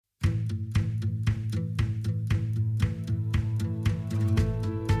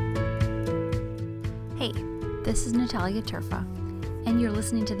Hey, this is Natalia Turfa, and you're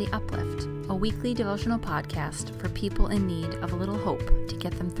listening to The Uplift, a weekly devotional podcast for people in need of a little hope to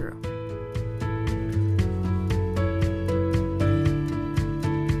get them through.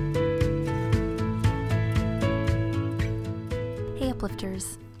 Hey,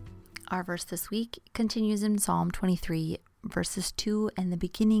 Uplifters. Our verse this week continues in Psalm 23, verses 2 and the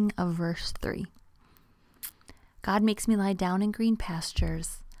beginning of verse 3. God makes me lie down in green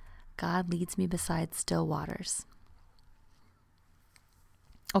pastures. God leads me beside still waters.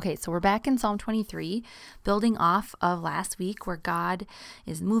 Okay, so we're back in Psalm 23, building off of last week where God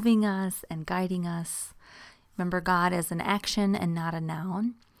is moving us and guiding us. Remember God as an action and not a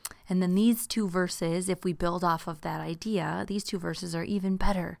noun. And then these two verses, if we build off of that idea, these two verses are even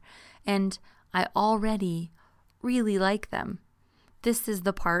better. And I already really like them. This is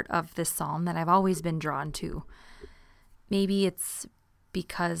the part of this psalm that I've always been drawn to. Maybe it's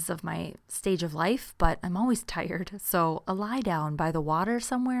because of my stage of life, but I'm always tired. So a lie down by the water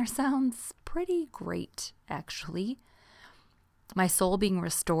somewhere sounds pretty great, actually. My soul being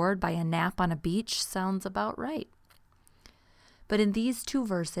restored by a nap on a beach sounds about right. But in these two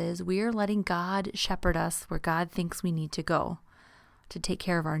verses, we're letting God shepherd us where God thinks we need to go, to take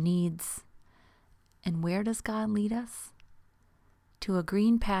care of our needs. And where does God lead us? To a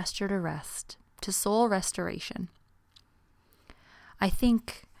green pasture to rest, to soul restoration. I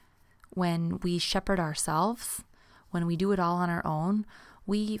think when we shepherd ourselves, when we do it all on our own,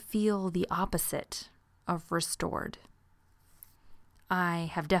 we feel the opposite of restored. I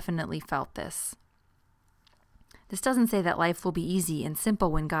have definitely felt this. This doesn't say that life will be easy and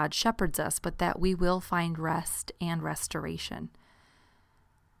simple when God shepherds us, but that we will find rest and restoration.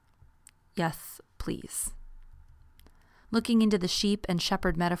 Yes, please. Looking into the sheep and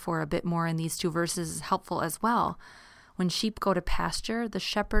shepherd metaphor a bit more in these two verses is helpful as well. When sheep go to pasture, the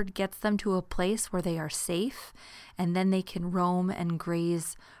shepherd gets them to a place where they are safe, and then they can roam and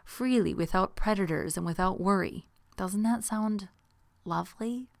graze freely without predators and without worry. Doesn't that sound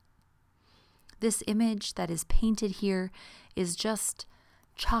lovely? This image that is painted here is just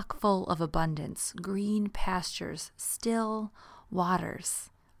chock full of abundance, green pastures, still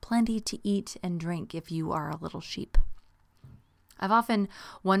waters, plenty to eat and drink if you are a little sheep. I've often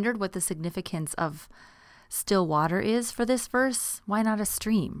wondered what the significance of still water is for this verse. Why not a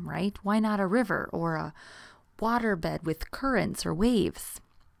stream, right? Why not a river or a waterbed with currents or waves?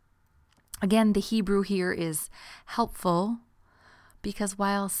 Again, the Hebrew here is helpful because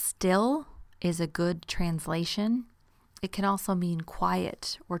while still is a good translation, it can also mean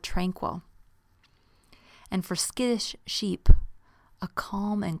quiet or tranquil. And for skittish sheep, a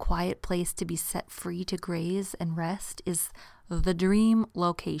calm and quiet place to be set free to graze and rest is the dream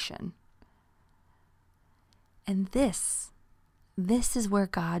location. And this is where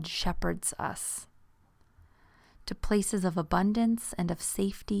God shepherds us, to places of abundance and of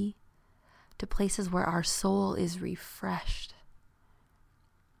safety, to places where our soul is refreshed.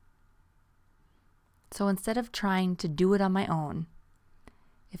 So instead of trying to do it on my own,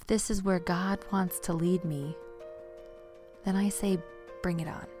 if this is where God wants to lead me, then I say, bring it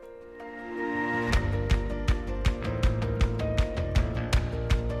on.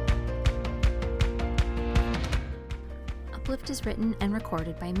 Uplift is written and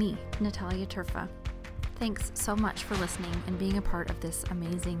recorded by me, Natalia Turfa. Thanks so much for listening and being a part of this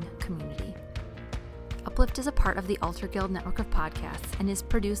amazing community. Uplift is a part of the Altar Guild network of podcasts and is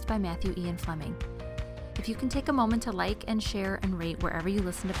produced by Matthew Ian Fleming. If you can take a moment to like and share and rate wherever you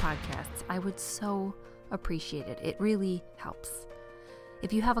listen to podcasts, I would so appreciate it. It really helps.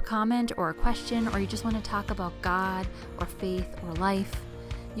 If you have a comment or a question, or you just want to talk about God or faith or life,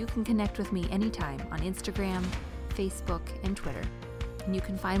 you can connect with me anytime on Instagram, Facebook, and Twitter. And you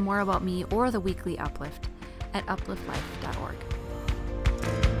can find more about me or the weekly Uplift at upliftlife.org.